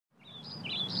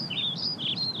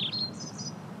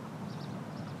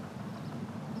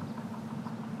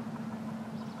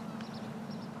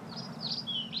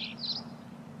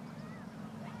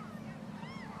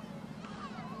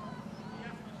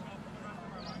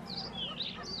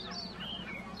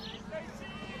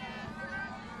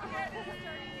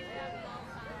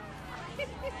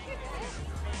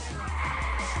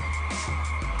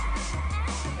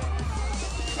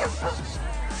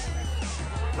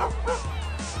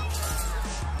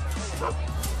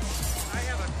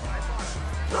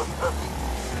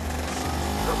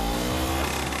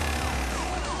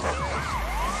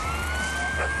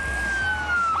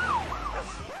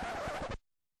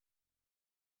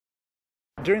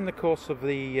During the course of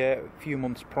the few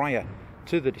months prior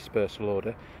to the dispersal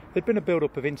order, there'd been a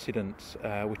build-up of incidents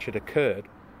which had occurred.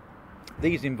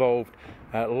 These involved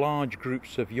large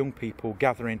groups of young people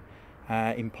gathering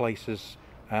in places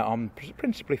on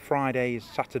principally Fridays,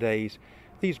 Saturdays.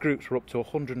 These groups were up to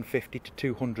 150 to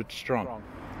 200 strong.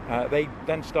 They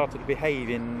then started to behave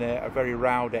in a very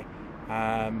rowdy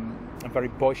and very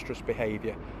boisterous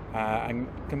behaviour and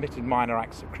committed minor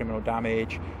acts of criminal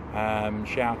damage,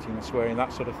 shouting and swearing,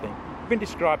 that sort of thing. Been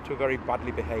described to a very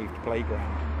badly behaved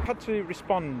playground. Had to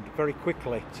respond very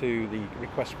quickly to the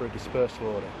request for a dispersal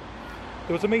order.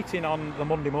 There was a meeting on the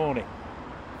Monday morning,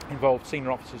 involved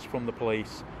senior officers from the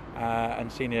police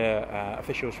and senior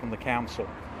officials from the council.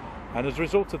 And as a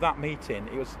result of that meeting,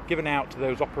 it was given out to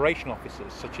those operational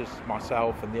officers, such as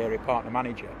myself and the area partner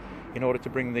manager, in order to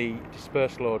bring the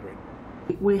dispersal order in.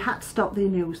 We had to stop the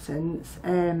nuisance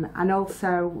and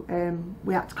also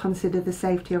we had to consider the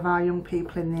safety of our young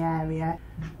people in the area.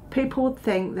 People would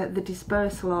think that the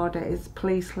dispersal order is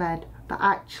police-led, but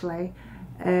actually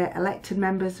elected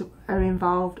members are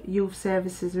involved, youth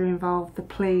services are involved, the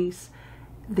police,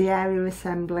 the area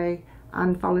assembly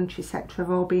and voluntary sector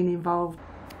have all been involved.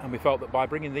 And we felt that by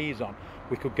bringing these on,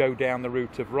 we could go down the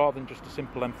route of, rather than just a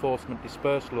simple enforcement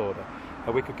dispersal order,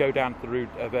 we could go down the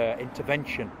route of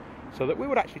intervention, so that we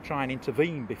would actually try and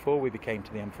intervene before we became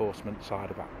to the enforcement side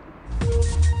of that.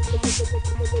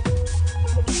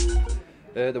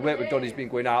 The work we've done has been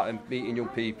going out and meeting young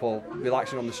people,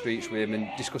 relaxing on the streets with them and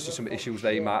discussing some issues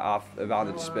they might have around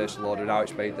the dispersal order and how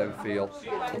it's made them feel.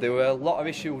 There were a lot of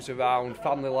issues around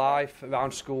family life,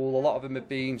 around school. A lot of them have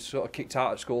been sort of kicked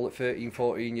out of school at 13,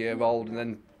 14-year-old and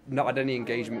then not had any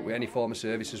engagement with any form of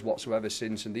services whatsoever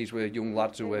since, and these were young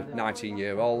lads who were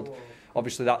 19-year-old.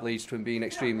 Obviously that leads to them being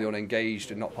extremely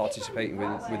unengaged and not participating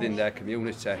within their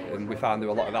community, and we found there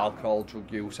were a lot of alcohol, drug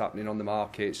use happening on the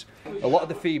markets. A lot of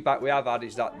the feedback we have had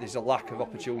is that there's a lack of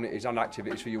opportunities and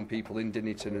activities for young people in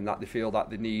Dinnington, and that they feel that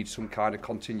they need some kind of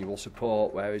continual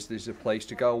support, whereas there's a place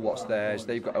to go, what's theirs,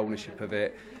 they've got ownership of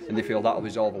it, and they feel that will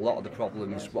resolve a lot of the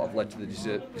problems what have led to the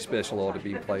dispersal order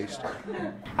being placed.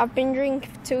 I've been drinking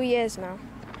for 2 years now.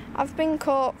 I've been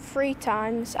caught 3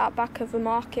 times at back of the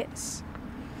markets.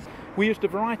 We used a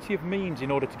variety of means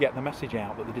in order to get the message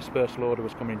out that the dispersal order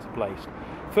was coming into place.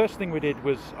 First thing we did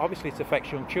was, obviously it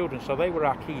affects young children, so they were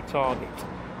our key target.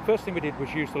 First thing we did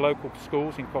was use the local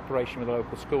schools, in cooperation with the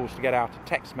local schools, to get out a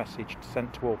text message to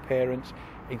send to all parents,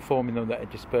 informing them that a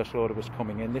dispersal order was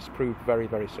coming in. This proved very,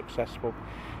 very successful.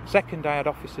 Second, I had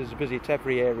officers visit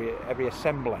every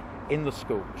assembly in the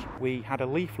schools. We had a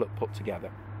leaflet put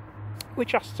together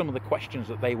which asked some of the questions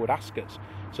that they would ask us,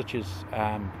 such as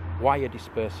why you're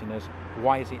dispersing us,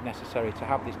 why is it necessary to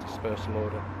have this dispersal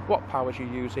order, what powers you're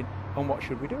using, and what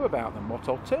should we do about them, what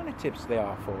alternatives they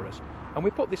are for us. And we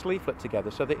put this leaflet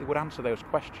together so that it would answer those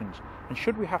questions, and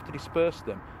should we have to disperse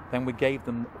them, then we gave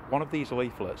them one of these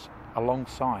leaflets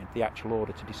alongside the actual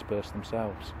order to disperse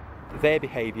themselves. Their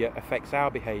behaviour affects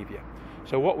our behaviour.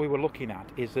 So what we were looking at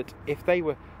is that if they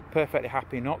were perfectly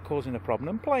happy, not causing a problem,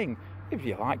 and playing, if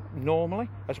you like, normally,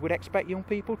 as we'd expect young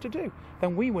people to do,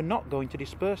 then we were not going to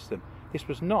disperse them. This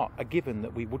was not a given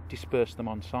that we would disperse them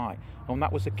on site, and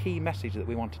that was a key message that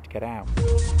we wanted to get out.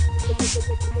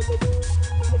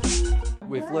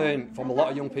 We've learned from a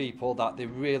lot of young people that they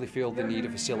really feel the need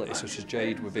of facilities such as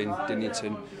Jade within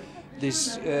Dinnington.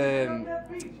 There's a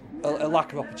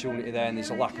lack of opportunity there, and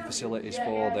there's a lack of facilities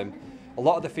for them. A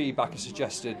lot of the feedback has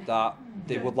suggested that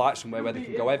they would like somewhere where they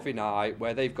can go every night,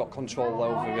 where they've got control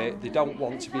over it. They don't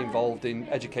want to be involved in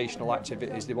educational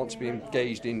activities. They want to be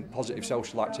engaged in positive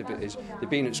social activities. They've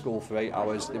been at school for 8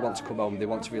 hours. They want to come home. They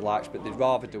want to relax, but they'd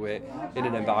rather do it in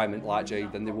an environment like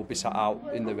Jade than they will be sat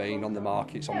out in the rain on the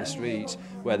markets, on the streets,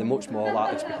 where they're much more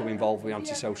likely to become involved with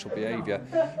antisocial behaviour.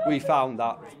 We found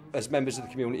that as members of the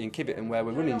community in Kiveton, where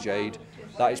we're running Jade,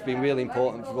 that it's been really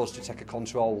important for us to take a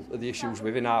control of the issues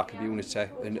within our community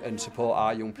and support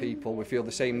our young people. We feel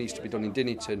the same needs to be done in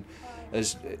Dinnington,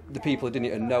 as the people of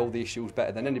Dinnington know the issues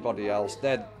better than anybody else.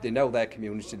 They know their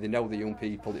community, they know the young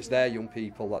people, it's their young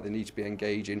people that they need to be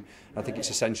engaging. I think it's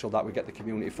essential that we get the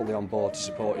community fully on board to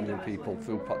supporting young people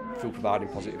through providing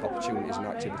positive opportunities and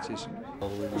activities.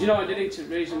 Do you know in Dinnington,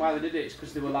 the reason why they did it is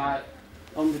because there were like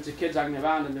hundreds of kids hanging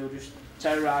around and they were just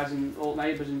terrorising old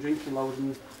neighbours and drinking loads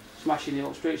and smashing the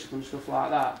old streets up and stuff like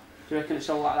that. Do you reckon it's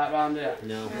all like that round here?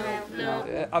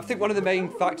 No. I think one of the main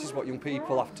factors what young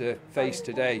people have to face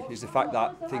today is the fact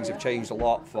that things have changed a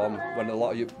lot from when a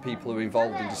lot of people who are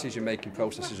involved in decision-making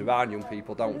processes around young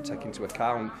people don't take into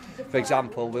account. For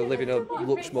example, we're living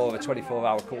looks more of a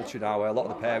 24-hour culture now where a lot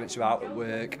of the parents are out at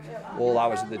work all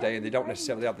hours of the day and they don't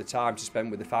necessarily have the time to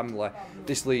spend with the family.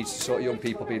 This leads to sort of young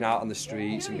people being out on the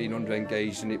streets and being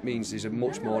under-engaged, and it means there's a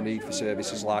much more need for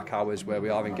services like ours where we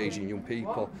are engaging young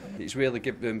people. It's really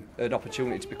given them an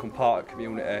opportunity to become part of the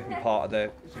community and part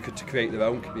of to create their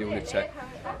own community.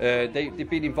 They've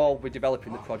been involved with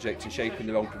developing the project and shaping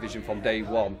their own provision from day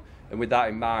one, and with that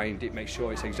in mind it makes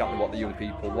sure it's exactly what the young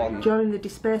people want. During the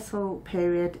dispersal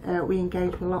period we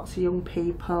engaged with lots of young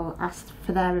people, asked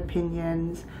for their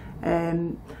opinions,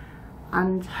 and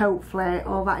hopefully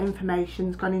all that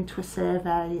information's gone into a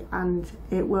survey and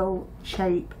it will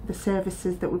shape the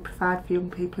services that we provide for young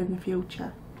people in the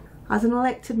future. As an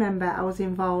elected member, I was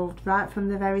involved right from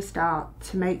the very start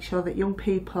to make sure that young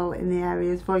people in the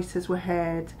area's voices were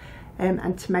heard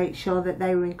and to make sure that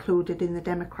they were included in the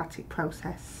democratic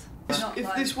process.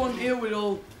 If this one here, we'd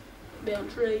all Be on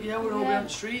street. be on the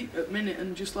street at the minute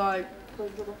and just like...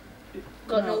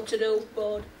 Got no to do,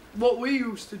 bored. What we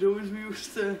used to do is we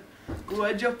used to go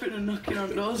edge up and knocking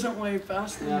on doors and way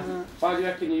past. Yeah. And, Why do you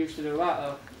reckon you used to do that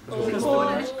though?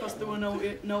 because there were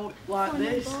no like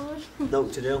this. No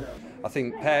to do. I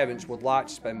think parents would like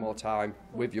to spend more time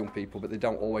with young people, but they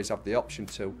don't always have the option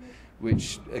to,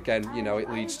 which again, you know,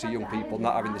 it leads to young people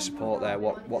not having the support there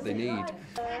what they need.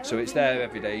 So it's there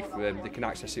every day for them. They can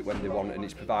access it when they want, and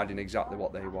it's providing exactly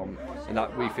what they want. And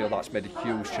that we feel that's made a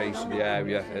huge change to the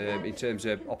area in terms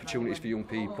of opportunities for young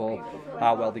people,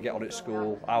 how well they get on at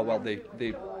school, how well they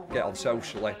get on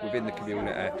socially within the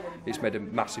community. It's made a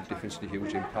massive difference and a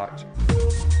huge impact.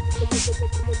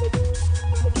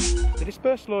 The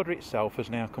dispersal order itself has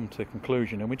now come to a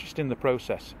conclusion, and we're just in the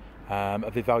process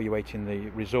of evaluating the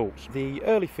results. The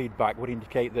early feedback would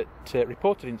indicate that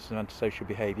reported incidents of antisocial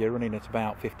behaviour are running at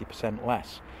about 50%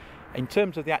 less. In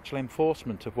terms of the actual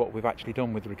enforcement of what we've actually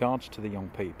done with regards to the young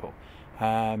people,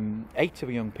 8 of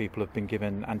the young people have been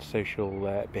given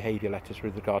antisocial behaviour letters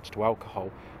with regards to alcohol,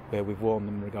 where we've warned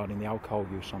them regarding the alcohol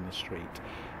use on the street,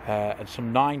 and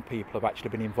some 9 people have actually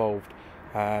been involved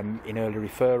in early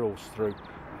referrals through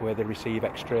where they receive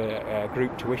extra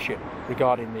group tuition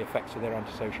regarding the effects of their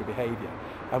antisocial behaviour.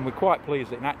 And we're quite pleased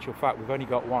that in actual fact we've only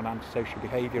got one antisocial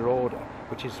behaviour order,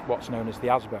 which is what's known as the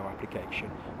ASBO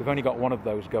application. We've only got one of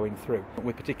those going through.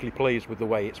 We're particularly pleased with the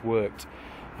way it's worked.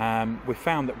 We've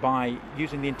found that by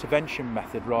using the intervention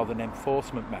method rather than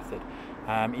enforcement method,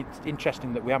 it's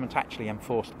interesting that we haven't actually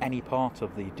enforced any part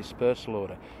of the dispersal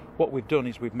order. What we've done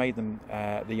is we've made them,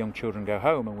 the young children, go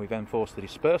home, and we've enforced the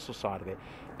dispersal side of it,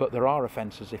 but there are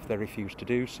offences if they refuse to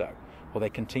do so, or they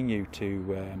continue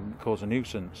to cause a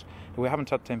nuisance. We haven't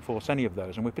had to enforce any of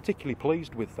those, and we're particularly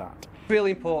pleased with that. It's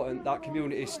really important that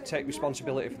communities take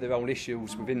responsibility for their own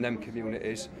issues within them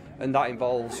communities, and that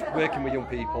involves working with young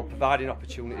people, providing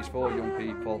opportunities for young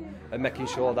people, and making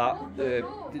sure that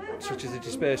such as the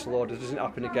dispersal order doesn't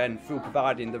happen again through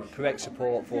providing the correct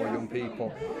support for young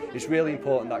people. It's really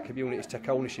important that communities take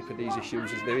ownership of these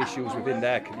issues as they're issues within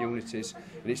their communities,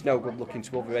 and it's no good looking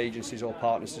to other agencies or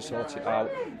partners to sort it out.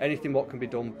 Anything what can be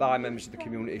done by members of the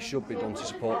community should be done to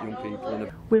support young people.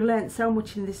 We've learnt so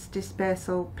much in this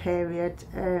dispersal period,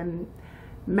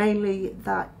 mainly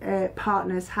that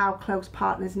how close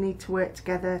partners need to work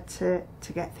together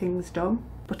to get things done,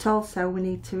 but also we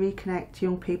need to reconnect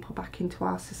young people back into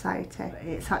our society.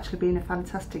 It's actually been a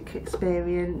fantastic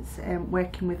experience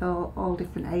working with all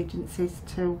different agencies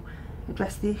to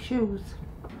address the issues.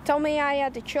 Told me I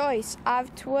had a choice, either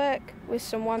to work with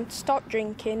someone to stop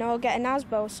drinking or get an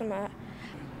ASBO or something.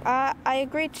 I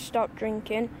agreed to stop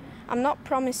drinking. I'm not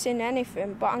promising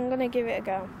anything, but I'm going to give it a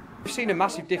go. We've seen a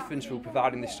massive difference through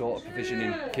providing this sort of provision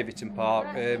in Kiveton Park.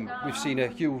 We've seen a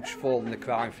huge fall in the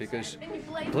crime figures.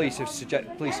 Police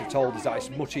have told us that it's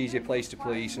a much easier place to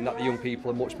police and that the young people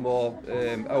are much more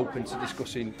open to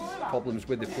discussing problems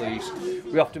with the police.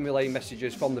 We often relay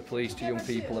messages from the police to young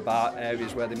people about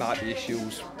areas where there might be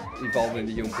issues involving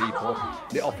the young people.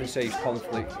 And it often saves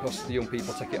conflict because the young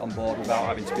people take it on board without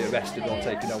having to be arrested or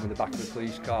taken home in the back of a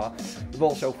police car. We've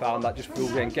also found that just through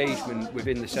the engagement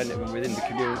within the centre and within the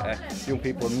community, young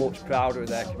people are much prouder of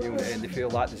their community and they feel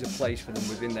like there's a place for them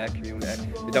within their community.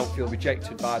 They don't feel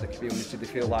rejected by the community, they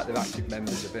feel like they're active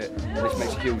members of it, and this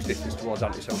makes a huge difference towards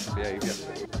antisocial behaviour.